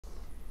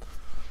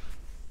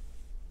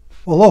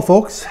Well, hello,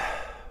 folks.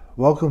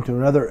 Welcome to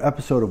another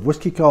episode of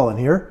Whiskey Callin'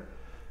 here.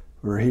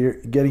 We're here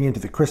getting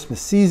into the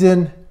Christmas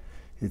season.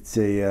 It's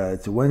a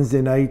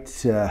Wednesday night.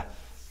 It's a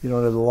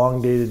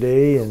long day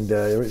today, and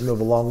a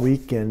long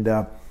week. And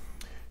I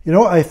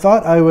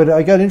thought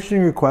I got an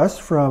interesting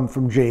request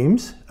from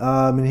James,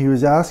 and he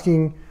was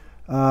asking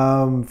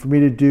for me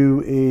to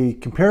do a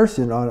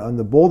comparison on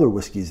the Boulder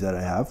whiskeys that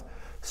I have.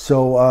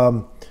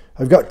 So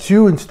I've got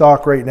two in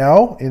stock right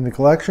now in the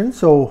collection.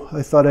 So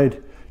I thought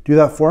I'd do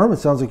that for him. It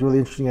sounds like a really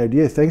interesting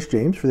idea. Thanks,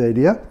 James, for the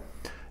idea.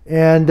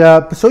 And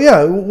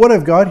what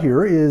I've got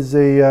here is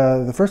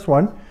the first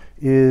one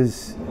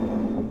is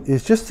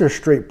just their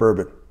straight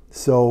bourbon.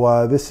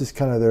 So this is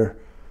kind of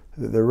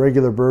their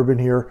regular bourbon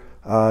here.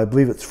 I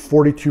believe it's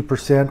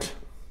 42%.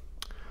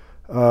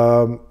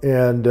 We're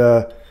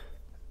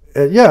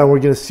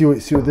going to see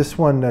what this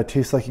one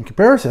tastes like in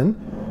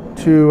comparison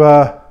to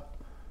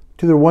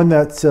the one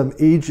that's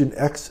aged in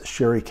X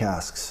sherry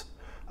casks.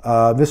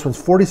 This one's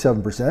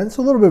 47%,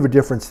 so a little bit of a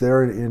difference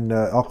there in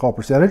alcohol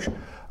percentage.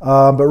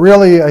 But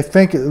really, I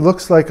think it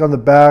looks like on the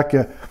back,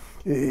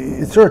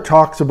 it sort of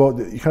talks about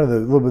a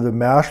little bit of the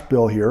mash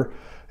bill here.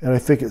 And I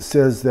think it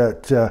says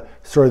that, the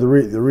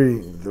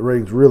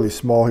rating's really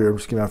small here. I'm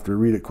just going to have to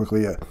read it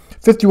quickly.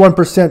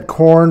 51%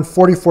 corn,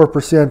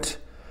 44%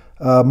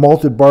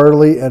 malted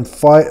barley, and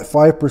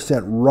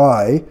 5%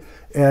 rye.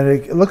 And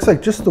it looks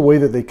like just the way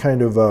that they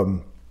kind of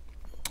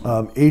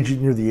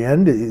aging near the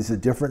end is the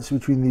difference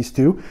between these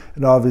two,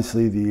 and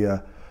obviously the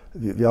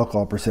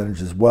alcohol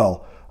percentage as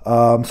well.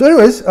 Folks,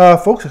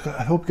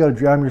 I hope you got a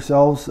dram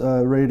yourselves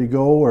ready to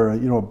go, or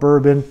a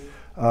bourbon.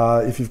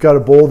 If you've got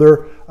a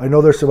Boulder, I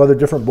know there's some other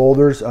different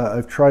Boulders.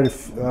 I've tried.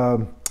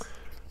 I'm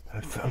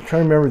trying to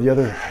remember the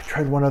other. I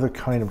tried one other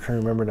kind. I'm trying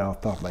to remember now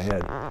off the top of my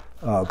head.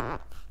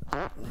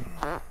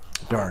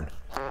 Darn.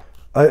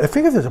 I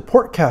think if there's a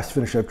port cast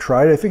finish I've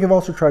tried. I think I've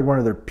also tried one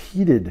of their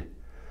peated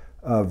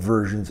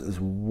versions as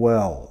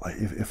well,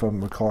 if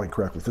I'm recalling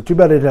correctly. So too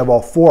bad I didn't have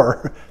all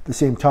four at the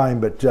same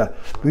time, but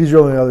these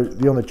are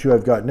the only two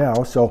I've got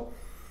now. So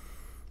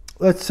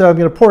let's. I'm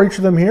going to pour each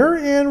of them here,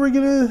 and we're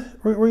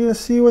gonna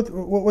see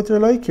what they're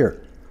like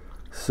here.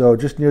 So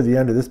just near the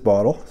end of this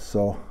bottle.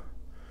 So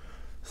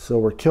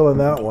we're killing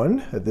that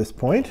one at this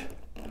point.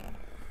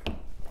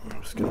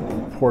 I'm just going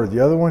to pour the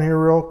other one here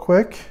real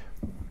quick.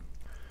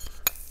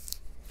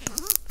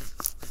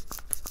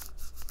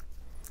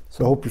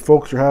 So I hope you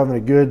folks are having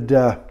a good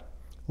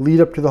lead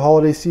up to the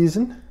holiday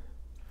season.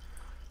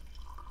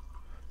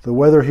 The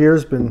weather here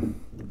has been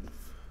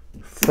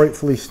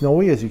frightfully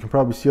snowy, as you can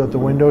probably see out the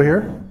window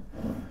here.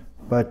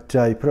 But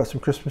you put out some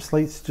Christmas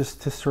lights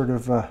just to sort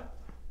of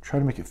try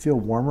to make it feel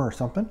warmer or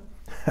something.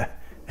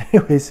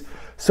 Anyways,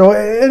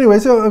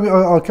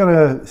 I'll kind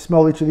of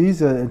smell each of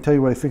these and tell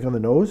you what I think on the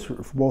nose for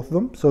both of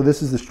them. So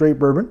this is the straight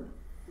bourbon.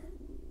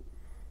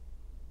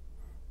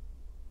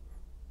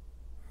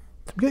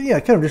 Yeah,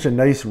 kind of just a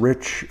nice,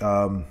 rich,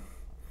 almost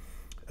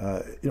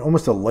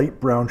a light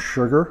brown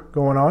sugar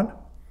going on.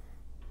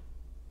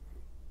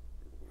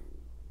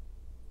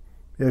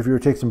 Yeah, if you were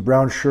to take some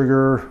brown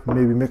sugar,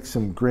 maybe mix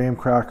some graham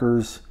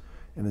crackers,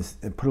 and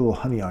put a little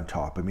honey on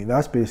top. I mean,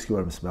 that's basically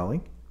what I'm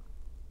smelling.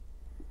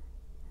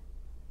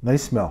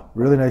 Nice smell,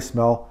 really nice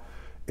smell.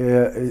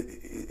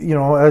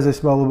 As I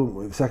smell a little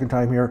bit the second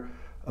time here,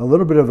 a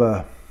little bit of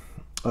a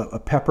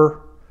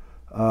pepper,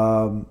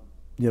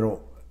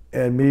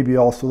 and maybe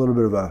also a little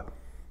bit of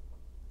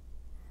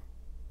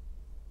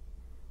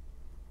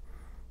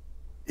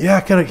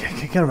kind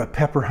of a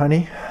pepper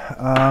honey.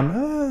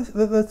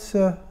 Let's see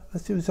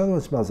what this other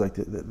one smells like.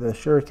 The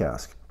sherry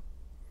cask.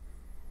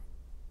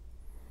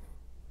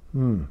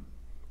 And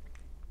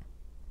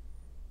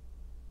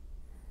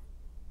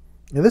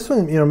this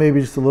one, maybe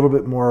just a little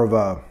bit more of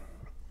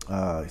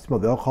you smell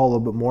the alcohol a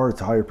little bit more.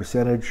 It's a higher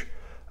percentage,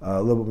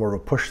 a little bit more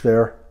of a push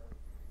there.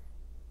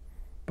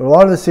 But a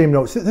lot of the same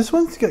notes. This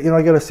one's got,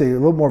 I got to say, a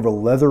little more of a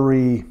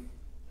leathery,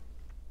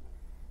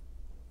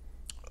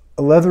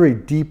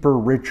 deeper,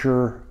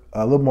 richer,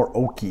 a little more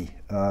oaky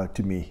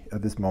to me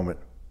at this moment.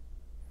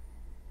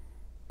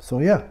 So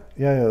yeah,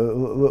 a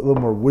little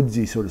more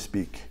woodsy, so to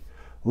speak,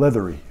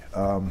 leathery.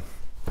 But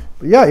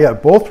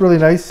both really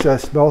nice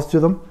smells to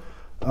them.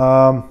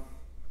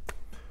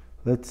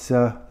 Let's see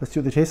what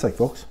they taste like,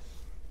 folks.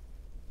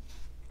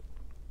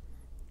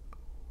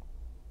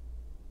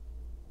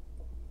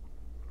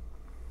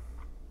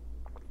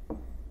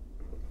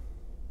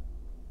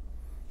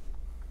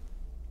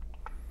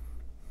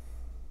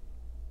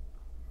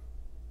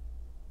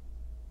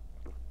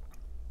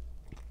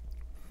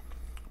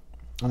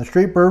 On the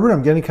straight bourbon,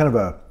 I'm getting kind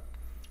of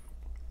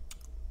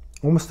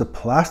almost a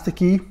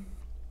plasticky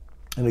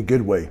in a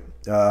good way.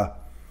 I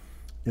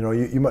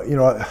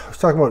was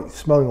talking about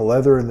smelling the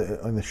leather in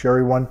the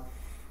sherry one.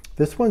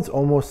 This one's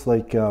almost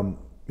like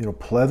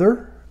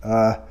pleather.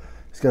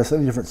 It's got a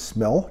slightly different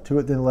smell to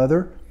it than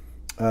leather.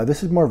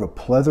 This is more of a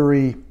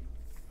pleathery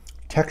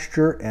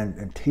texture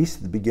and taste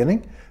at the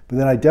beginning, but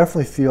then I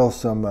definitely feel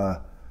some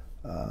a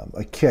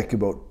kick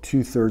about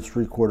 2/3,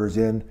 3/4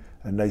 in,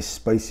 a nice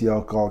spicy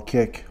alcohol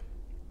kick.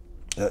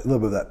 A little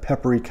bit of that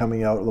peppery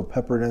coming out, a little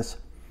pepperiness.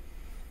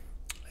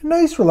 A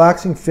nice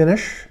relaxing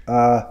finish.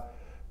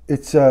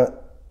 It's a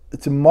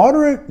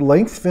moderate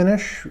length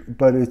finish,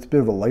 but it's a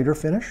bit of a lighter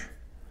finish.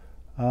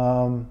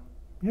 Yeah,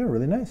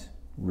 really nice.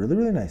 Really,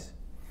 really nice.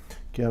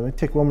 Okay, I'm going to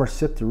take one more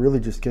sip to really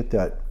just get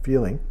that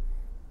feeling.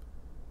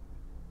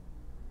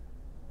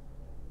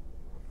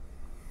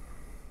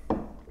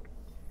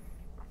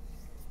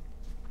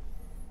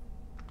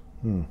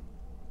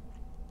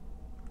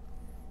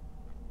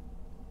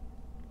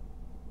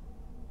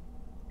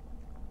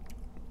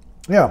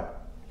 Yeah.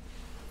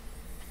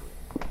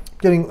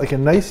 Getting like a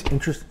nice,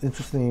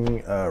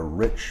 interesting,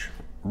 rich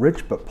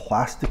but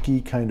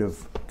plasticky kind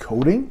of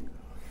coating.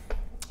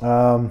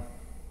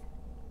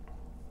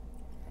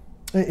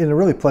 In a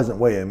really pleasant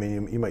way. I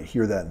mean, you might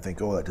hear that and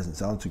think, "Oh, that doesn't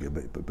sound so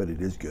good," but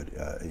it is good.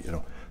 You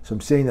know, so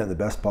I'm saying that in the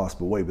best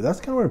possible way. But that's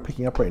kind of what I'm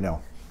picking up right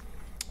now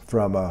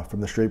from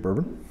the straight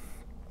bourbon.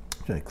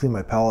 I'm gonna clean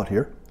my palate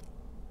here.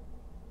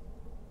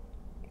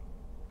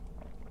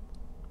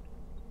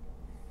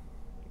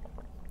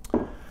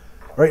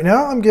 Right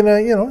now, I'm gonna,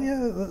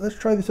 let's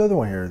try this other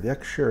one here, the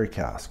ex-sherry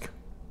cask.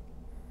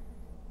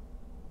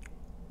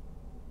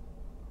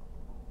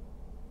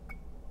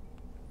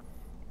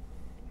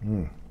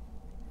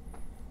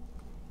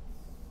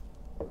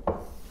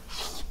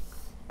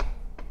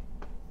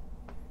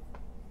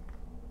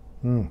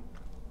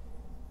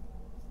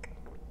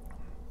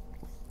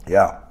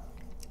 Yeah.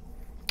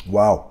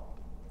 Wow.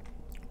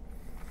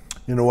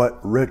 You know what?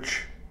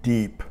 Rich,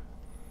 deep,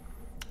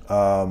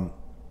 kind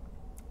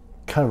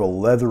of a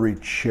leathery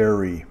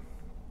cherry.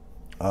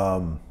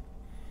 A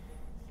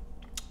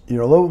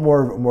little bit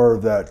more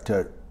of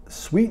that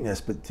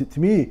sweetness, but to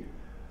me,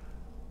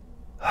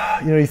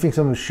 you think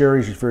some of the sherry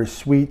is just very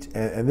sweet,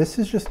 and this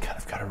is just kind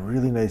of got a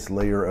really nice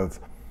layer of,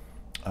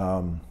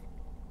 I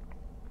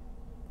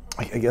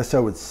guess I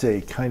would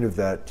say, kind of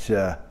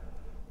that.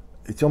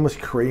 It's almost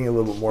creating a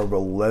little bit more of a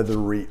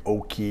leathery,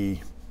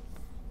 oaky,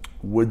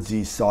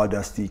 woodsy,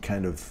 sawdusty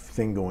kind of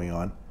thing going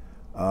on,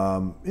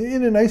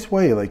 in a nice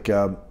way. Like,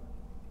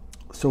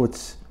 so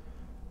it's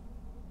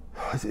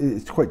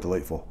quite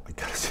delightful. I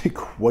gotta say,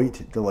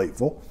 quite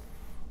delightful.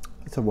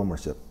 Let's have one more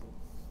sip.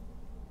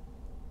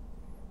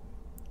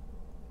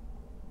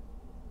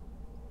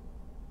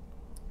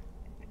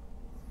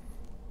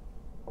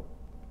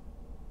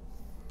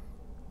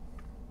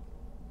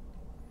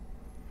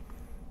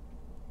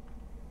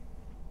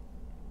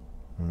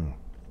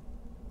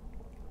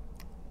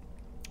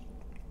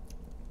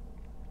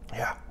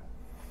 Yeah,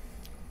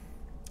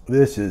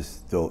 this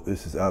is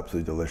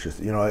absolutely delicious.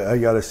 I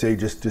gotta say,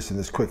 just in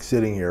this quick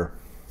sitting here,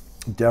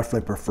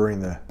 definitely preferring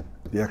the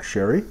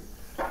ex-sherry.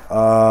 If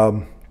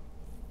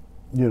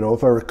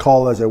I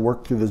recall, as I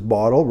worked through this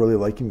bottle, really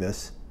liking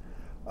this.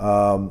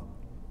 But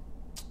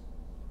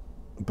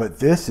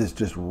this is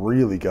just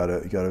really got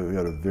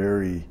a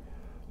very.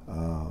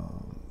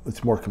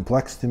 It's more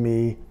complex to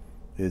me.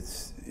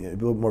 It's a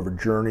little more of a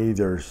journey.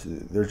 There's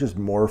just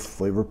more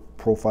flavor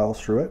profiles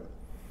through it.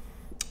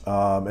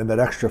 And that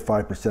extra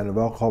 5% of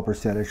alcohol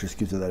percentage just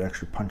gives it that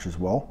extra punch as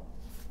well.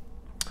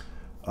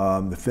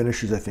 The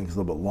finishes, I think, is a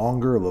little bit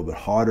longer, a little bit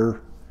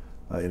hotter,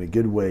 in a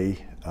good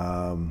way.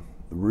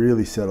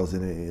 Really settles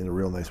in a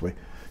real nice way.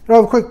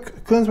 I'll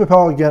quick cleanse my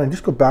palate again and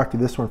just go back to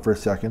this one for a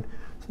second.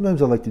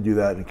 Sometimes I like to do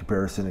that in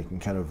comparison. It can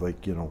kind of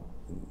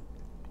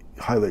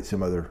highlight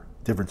some other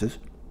differences.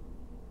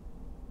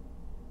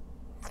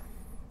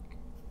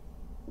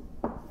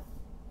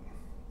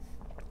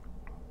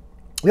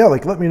 Yeah,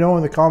 let me know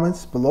in the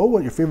comments below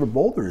what your favorite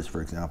Boulder is,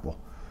 for example.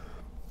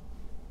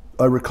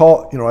 I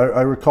recall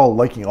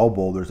liking all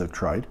Boulders I've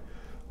tried.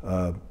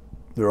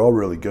 They're all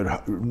really good,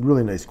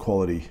 really nice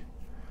quality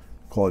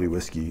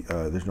whiskey.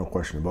 There's no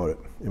question about it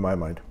in my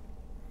mind.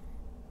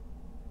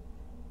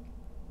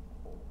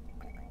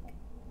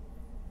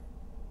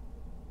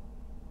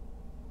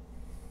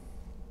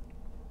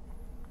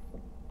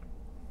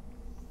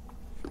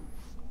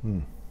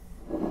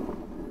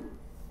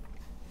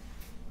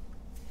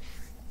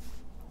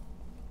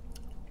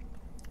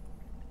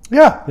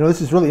 Yeah,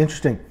 this is really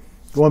interesting.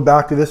 Going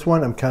back to this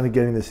one, I'm kind of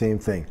getting the same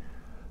thing.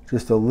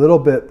 Just a little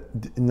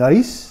bit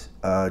nice,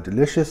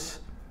 delicious,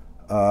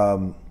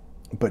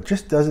 but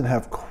just doesn't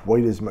have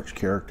quite as much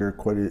character,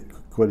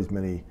 quite as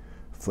many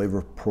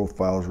flavor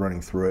profiles running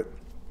through it.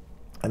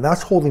 And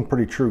that's holding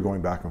pretty true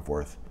going back and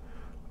forth.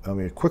 I'm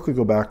going to quickly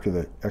go back to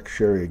the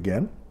ex-sherry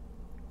again.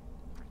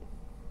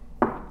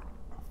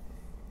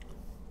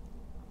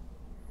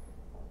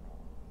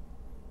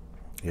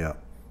 Yeah,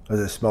 as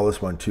I smell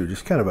this one too,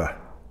 just kind of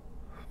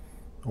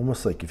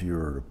almost like if you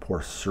were to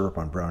pour syrup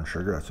on brown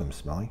sugar, that's what I'm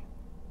smelling.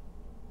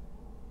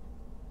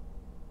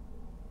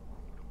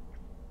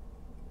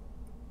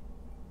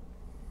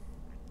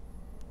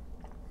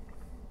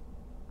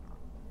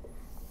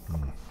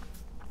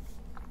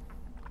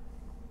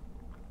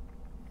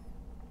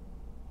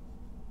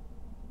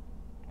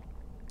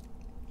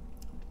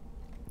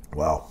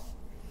 Wow.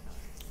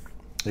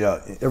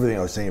 Yeah, everything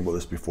I was saying about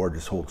this before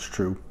just holds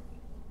true.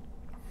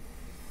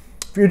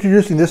 if you're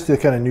introducing this to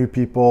kind of new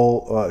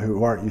people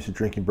who aren't used to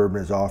drinking bourbon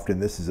as often,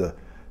 this is a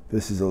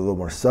little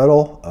more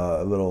subtle,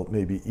 a little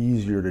maybe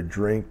easier to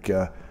drink.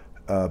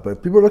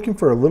 But people are looking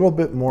for a little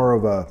bit more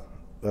of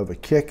a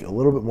kick, a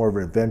little bit more of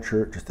an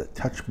adventure, just a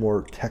touch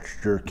more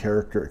texture,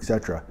 character,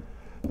 etc.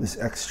 This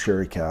X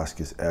sherry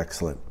cask is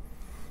excellent.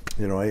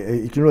 You know,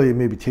 you can really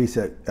maybe taste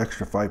that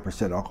extra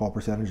 5% alcohol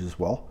percentage as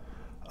well,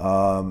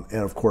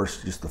 and of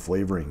course just the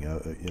flavoring,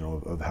 you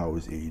know, of how it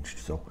was aged.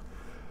 So,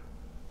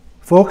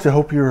 folks, I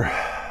hope you're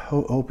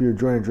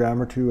enjoying a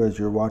dram or two as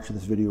you're watching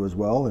this video as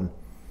well. And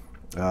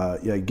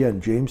yeah,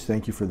 again, James,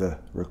 thank you for the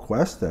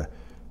request.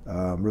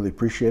 Really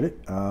appreciate it.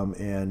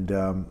 And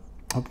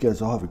hope you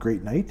guys all have a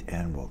great night,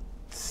 and we'll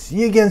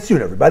see you again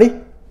soon, everybody.